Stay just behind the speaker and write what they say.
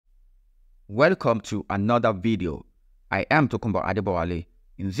Welcome to another video. I am Tokunbo Adebowale.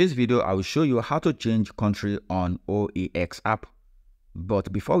 In this video, I will show you how to change country on OEX app.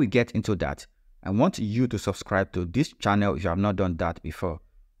 But before we get into that, I want you to subscribe to this channel if you have not done that before.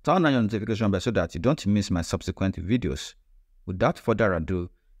 Turn on your notification bell so that you don't miss my subsequent videos. Without further ado,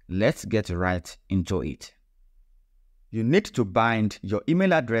 let's get right into it. You need to bind your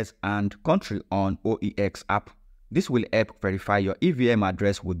email address and country on OEX app. This will help verify your EVM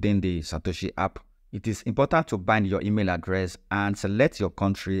address within the Satoshi app. It is important to bind your email address and select your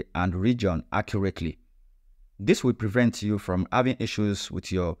country and region accurately. This will prevent you from having issues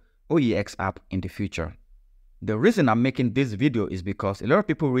with your OEX app in the future. The reason I'm making this video is because a lot of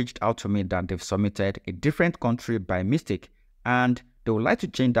people reached out to me that they've submitted a different country by mistake and they would like to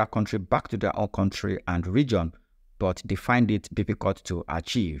change that country back to their own country and region, but they find it difficult to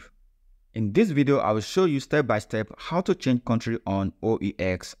achieve. In this video, I will show you step by step how to change country on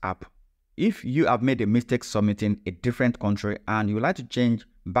OEX app. If you have made a mistake submitting a different country and you would like to change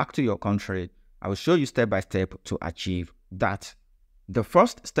back to your country, I will show you step by step to achieve that. The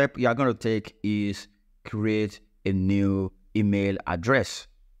first step you are going to take is create a new email address.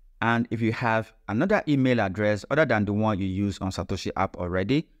 And if you have another email address other than the one you use on Satoshi app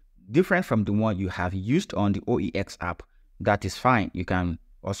already, different from the one you have used on the OEX app, that is fine. You can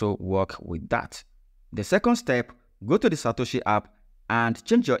also work with that. The second step, go to the Satoshi app and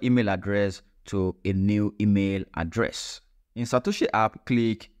change your email address to a new email address. In Satoshi app,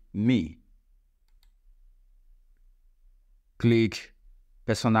 click Me. Click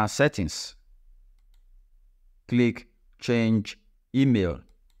Personal Settings. Click Change Email.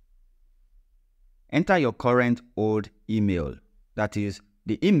 Enter your current old email, that is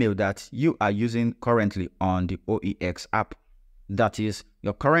the email that you are using currently on the OEX app. That is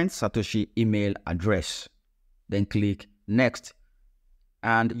your current Satoshi email address. Then click Next,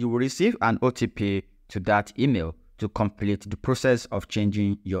 and you will receive an OTP to that email to complete the process of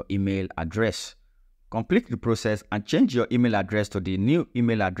changing your email address. Complete the process and change your email address to the new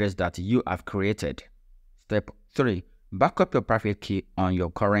email address that you have created. Step 3. Backup your private key on your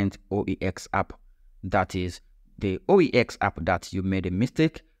current OEX app. That is the OEX app that you made a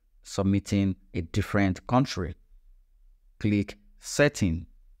mistake submitting a different country. Click Setting.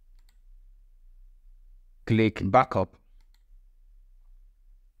 Click Backup.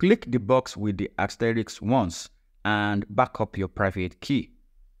 Click the box with the asterisk once and back up your private key.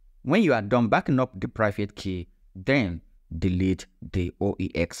 When you are done backing up the private key, then delete the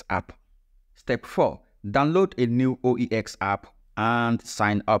OEX app. Step 4. Download a new OEX app and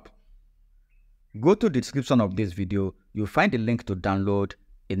sign up. Go to the description of this video. You'll find a link to download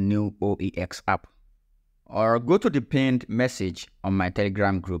a new OEX app. Or go to the pinned message on my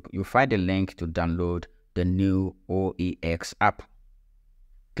Telegram group. You'll find a link to download the new OEX app.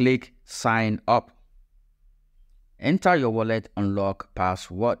 Click Sign Up. Enter your wallet unlock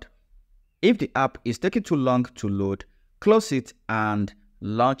password. If the app is taking too long to load, close it and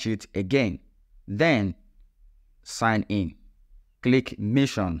launch it again. Then sign in. Click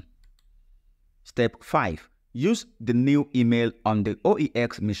Mission. Step 5. Use the new email on the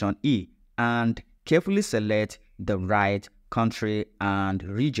OEX Mission E and carefully select the right country and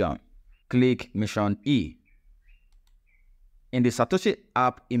region. Click Mission E. In the Satoshi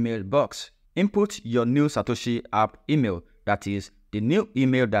app email box, input your new Satoshi app email, that is the new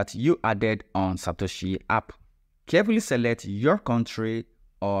email that you added on Satoshi app. Carefully select your country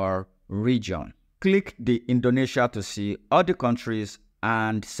or region. Click the Indonesia to see all the countries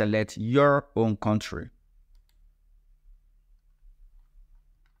and select your own country.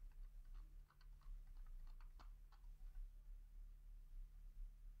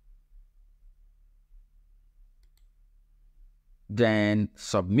 Then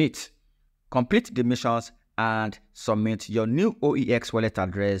submit. Complete the missions and submit your new OEX wallet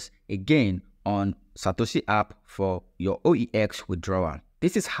address again on Satoshi app for your OEX withdrawal.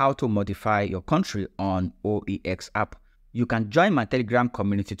 This is how to modify your country on OEX app. You can join my Telegram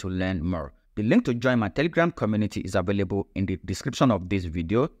community to learn more. The link to join my Telegram community is available in the description of this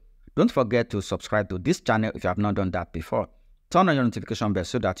video. Don't forget to subscribe to this channel if you have not done that before. Turn on your notification bell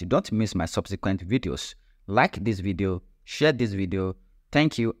so that you don't miss my subsequent videos. Like this video, share this video.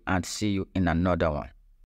 Thank you and see you in another one.